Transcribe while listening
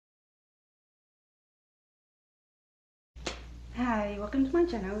Hi, welcome to my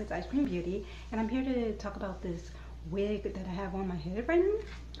channel. It's Ice Cream Beauty, and I'm here to talk about this wig that I have on my head right now.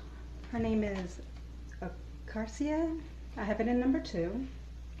 Her name is Acarcia. I have it in number 2.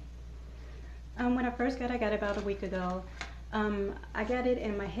 When I got it about a week ago. I got it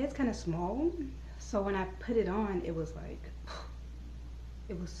and my head's kind of small, so when I put it on, it was like,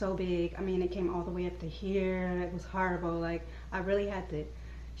 it was so big. I mean, it came all the way up to here. It was horrible. Like, I really had to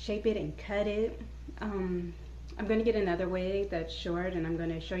shape it and cut it. I'm going to get another wig that's short, and I'm going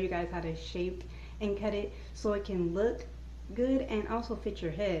to show you guys how to shape and cut it so it can look good and also fit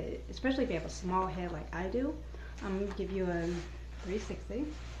your head, especially if you have a small head like I do. I'm going to give you a 360.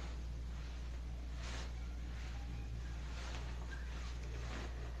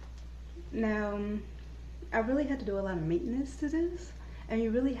 Now, I really had to do a lot of maintenance to this, and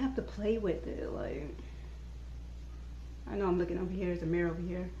you really have to play with it. Like, I know I'm looking over here, there's a mirror over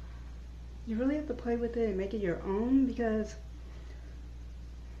here. You really have to play with it and make it your own, because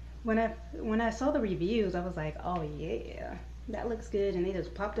when I saw the reviews, I was like, oh yeah, that looks good, and they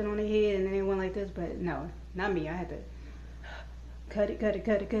just popped it on their head and then they went like this. But no, not me. I had to cut it.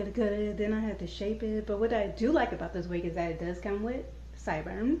 Then I had to shape it. But what I do like about this wig is that it does come with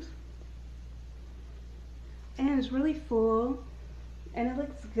sideburns, and it's really full, and it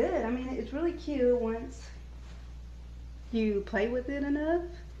looks good. I mean, it's really cute once you play with it enough.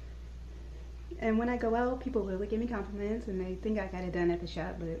 And when I go out, people really give me compliments, and they think I got it done at the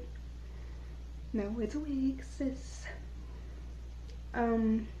shop, but no, it's a wig, sis.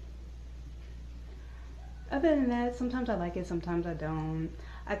 Um, Other than that, sometimes I like it, sometimes I don't.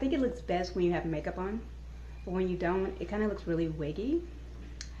 I think it looks best when you have makeup on, but when you don't, it kind of looks really wiggy.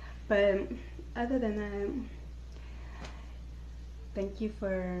 But other than that, thank you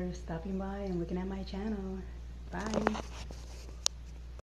for stopping by and looking at my channel. Bye.